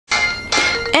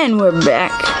And we're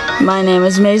back. My name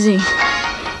is Maisie.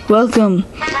 Welcome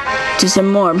to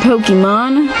some more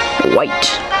Pokemon White.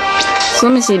 So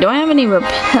let me see, do I have any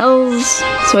repels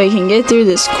so I can get through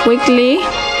this quickly?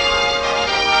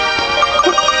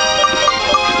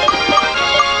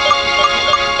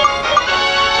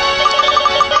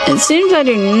 It seems I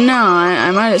do not.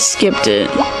 I might have skipped it.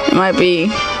 It might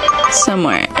be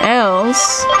somewhere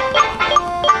else.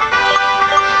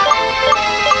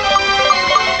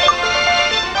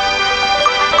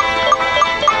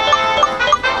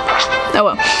 Oh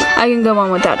well, I can go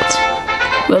on without it.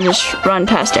 We'll just run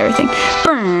past everything.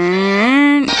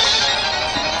 Burn!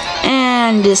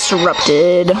 And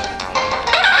disrupted.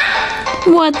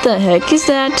 What the heck is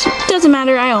that? Doesn't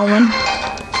matter, I own one.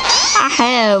 I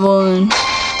have one.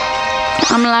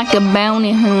 I'm like a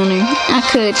bounty hunter. I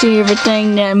catch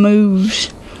everything that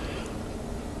moves.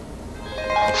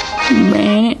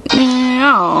 Aww.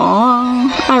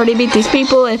 I already beat these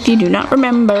people if you do not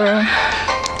remember.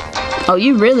 Oh,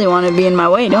 you really want to be in my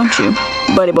way, don't you,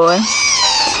 buddy boy?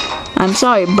 I'm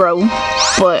sorry, bro,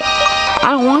 but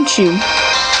I don't want you.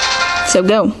 So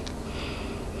go.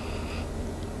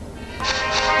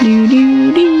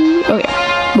 Okay,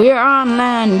 we are on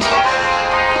land.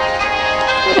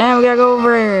 And we gotta go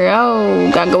over.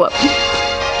 Oh, gotta go up.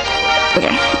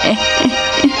 Okay.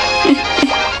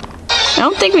 I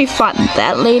don't think we fought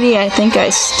that lady. I think I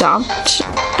stopped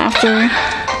after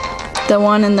the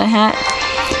one in the hat.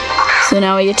 So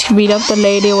now we get to beat up the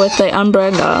lady with the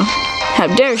umbrella. How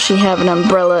dare she have an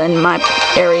umbrella in my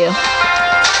area?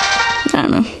 I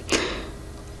don't know.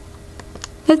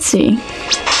 Let's see.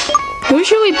 Who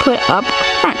should we put up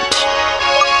front?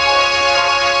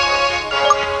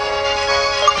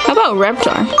 How about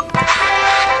Reptar?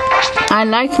 I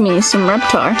like me some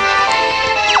Reptar.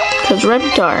 Because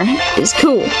Reptar is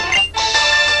cool.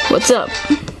 What's up?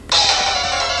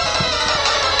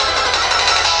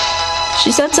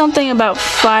 She said something about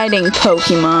fighting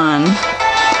Pokemon.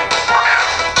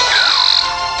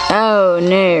 Oh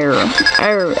no.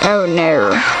 Oh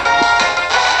no.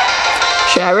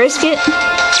 Should I risk it?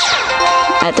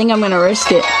 I think I'm gonna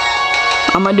risk it.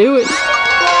 I'm gonna do it.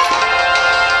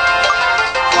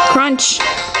 Crunch.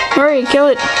 Hurry, kill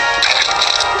it.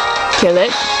 Kill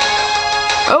it.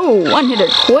 Oh, one-hitter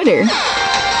quitter.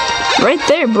 Right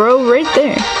there, bro. Right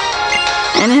there.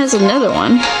 And it has another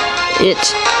one.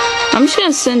 I'm just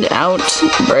gonna send out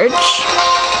Birch.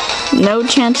 No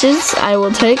chances. I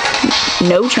will take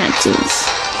no chances.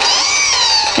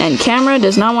 And camera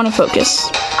does not want to focus.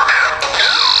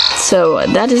 So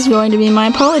that is going to be my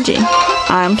apology.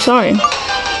 I'm sorry.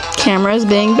 Camera is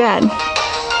being bad.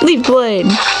 Leaf Blade.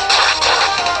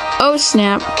 Oh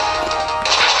snap.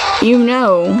 You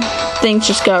know, things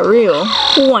just got real.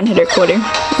 One-hitter quitter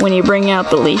when you bring out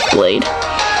the Leaf Blade.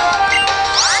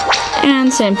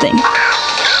 And same thing.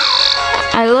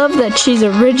 I love that she's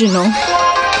original.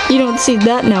 You don't see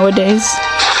that nowadays.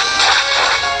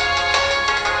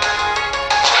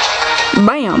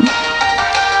 Bam!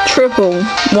 Triple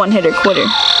one-hitter quitter.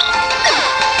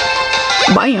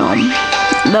 Bam!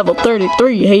 Level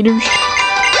 33, haters.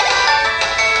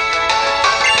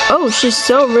 Oh, she's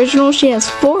so original, she has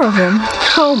 4 of them.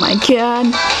 Oh my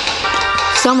god.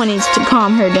 Someone needs to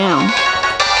calm her down.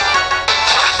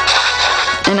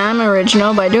 And I'm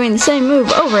original by doing the same move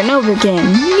over and over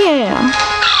again. Yeah.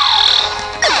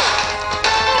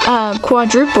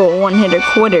 Quadruple one-hitter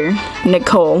quitter,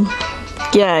 Nicole.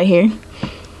 Get out of here.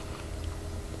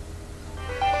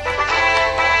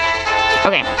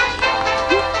 Okay.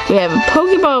 We have a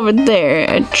Pokeball over there,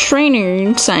 a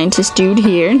trainer scientist dude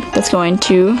here that's going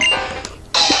to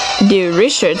do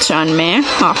research on me.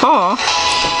 Haha.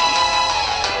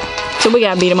 So we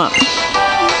gotta beat him up.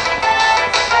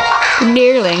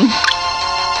 Deerling.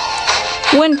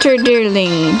 Winter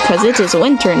Deerling, because it is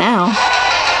winter now.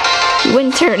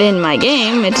 Winter in my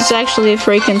game, it is actually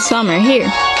freaking summer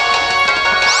here.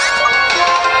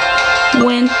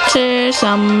 Winter,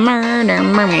 summer,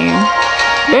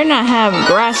 better not have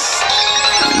grass.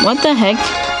 What the heck?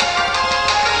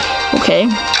 Okay.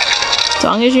 As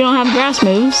long as you don't have grass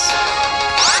moves,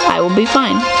 I will be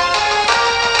fine.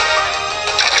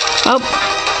 Oh,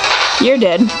 you're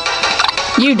dead.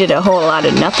 You did a whole lot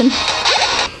of nothing.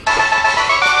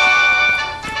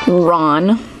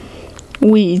 Ron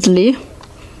Weasley.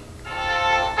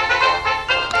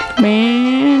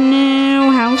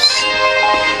 Now house.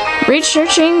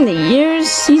 Researching the year's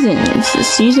seasons. The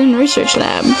season research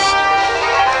lab.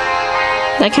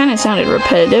 That kind of sounded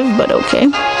repetitive, but okay.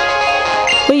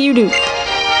 What do you do?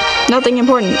 Nothing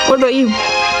important. What about you?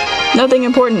 Nothing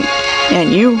important.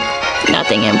 And you?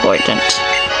 Nothing important.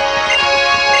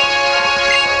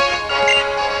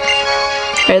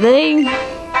 Are they...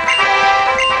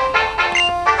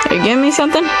 Are you giving me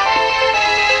something?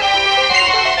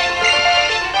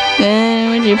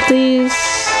 Then would you please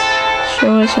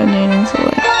show us our dating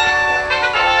select?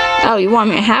 Oh, you want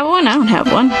me to have one? I don't have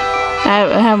one.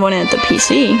 I have one at the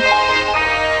PC.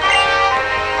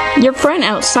 Your friend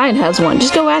outside has one.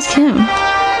 Just go ask him.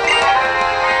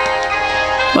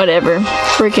 Whatever.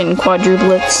 Freaking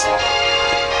quadruplets.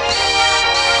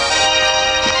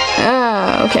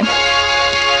 Ah, okay.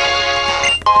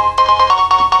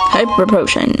 Hyper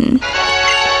potion.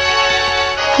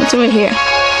 What's over here?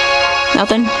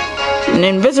 Nothing. An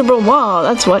invisible wall.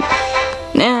 That's what.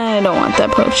 Nah, I don't want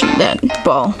that potion. That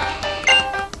ball.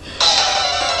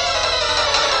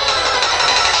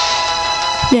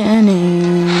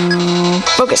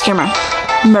 Focus camera.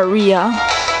 Maria.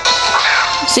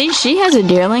 See, she has a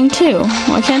deerling too.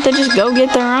 Why can't they just go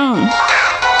get their own?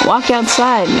 Walk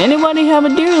outside. Anybody have a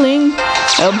deerling?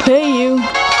 I'll pay you.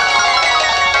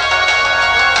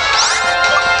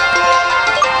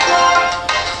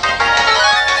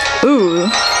 Ooh,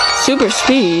 super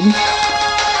speed.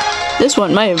 This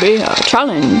one might be a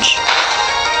challenge.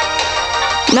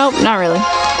 Nope, not really.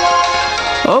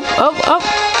 Oh, oh, oh.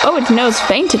 Oh, it knows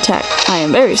feint attack. I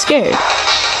am very scared.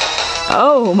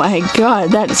 Oh my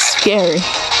god, that is scary.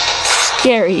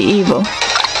 Scary evil.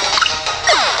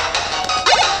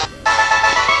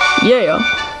 Yeah.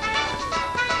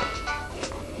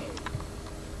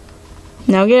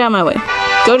 Now get out of my way.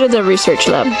 Go to the research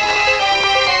lab.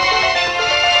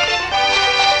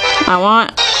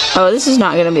 Oh, this is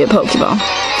not gonna be a Pokeball.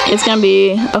 It's gonna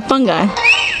be a fungi.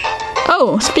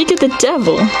 Oh, speak of the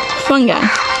devil. Fungi.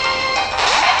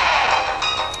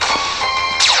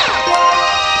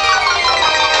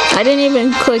 I didn't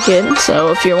even click it,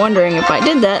 so if you're wondering if I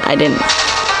did that, I didn't.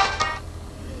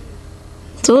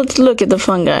 So let's look at the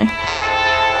fungi.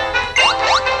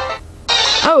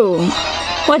 Oh,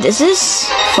 what is this?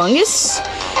 Fungus?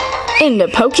 In the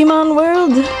Pokemon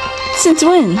world? Since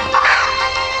when?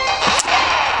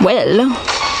 Well,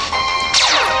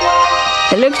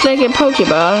 it looks like a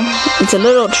Pokeball. It's a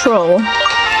little troll.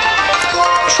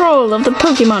 Troll of the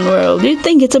Pokemon world. You'd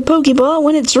think it's a Pokeball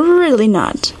when it's really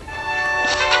not.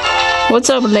 What's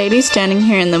up, lady? Standing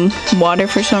here in the water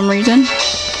for some reason.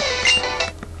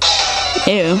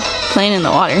 Ew, playing in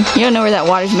the water. You don't know where that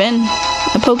water's been.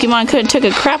 A Pokemon could have took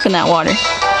a crap in that water.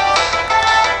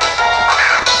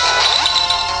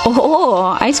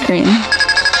 Oh, ice cream.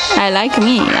 I like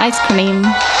me, ice cream.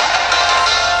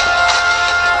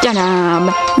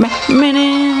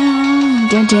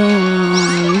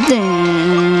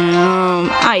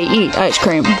 I eat ice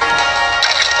cream.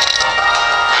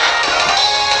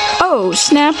 Oh,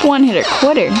 snap one-hitter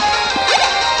quitter.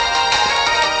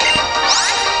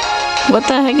 What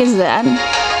the heck is that?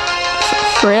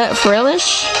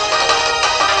 Frillish?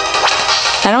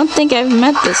 I don't think I've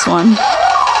met this one.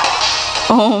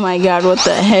 Oh my god, what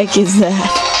the heck is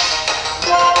that?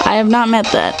 I have not met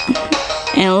that.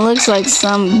 And it looks like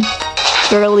some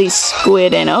girly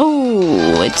squid, and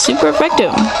oh, it's super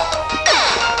effective.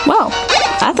 Well,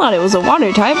 I thought it was a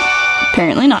water type.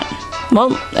 Apparently not.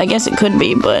 Well, I guess it could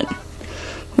be, but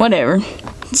whatever.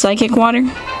 Psychic water.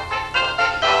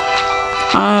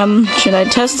 Should I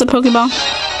test the Pokeball?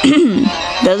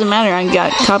 Doesn't matter, I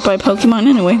got caught by Pokemon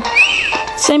anyway.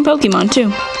 Same Pokemon,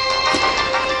 too.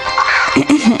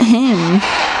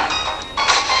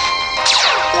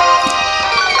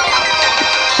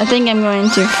 I think I'm going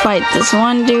to fight this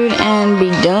one dude and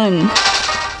be done.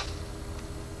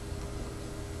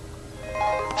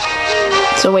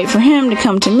 So wait for him to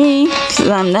come to me, because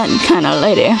I'm that kind of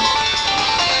lady.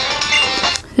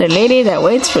 The lady that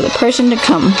waits for the person to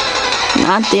come,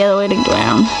 not the other way to go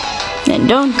down. And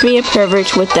don't be a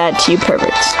pervert with that, you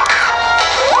perverts.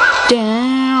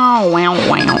 Down, wow,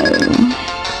 wow.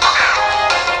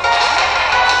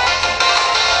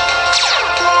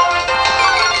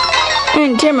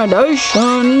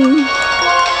 Intimidation.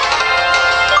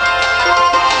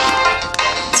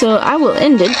 So I will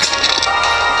end it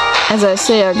as I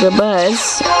say our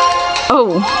goodbyes.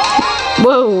 Oh,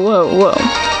 whoa, whoa, whoa.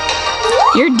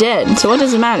 You're dead, so what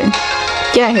does it matter?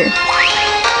 Get out here.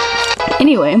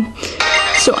 Anyway,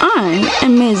 so I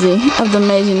am Maisie of the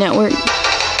Maisie Network.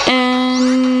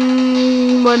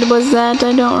 And what was that?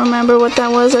 I don't remember what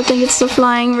that was. I think it's the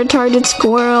flying retarded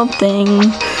squirrel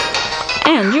thing.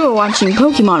 And you are watching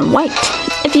Pokemon White.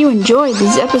 If you enjoyed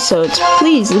these episodes,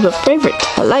 please leave a favorite,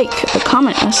 a like, a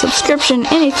comment, a subscription,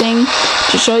 anything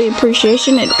to show your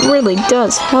appreciation. It really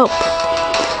does help.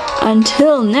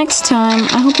 Until next time,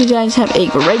 I hope you guys have a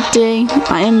great day.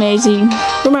 I am Maisie.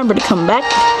 Remember to come back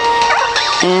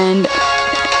and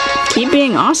keep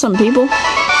being awesome, people.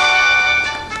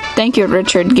 Thank you,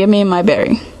 Richard. Give me my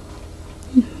berry.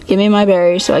 Give me my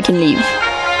berry so I can leave.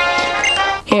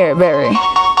 Here, berry.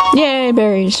 Yay,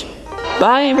 berries.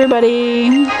 Bye,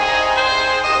 everybody.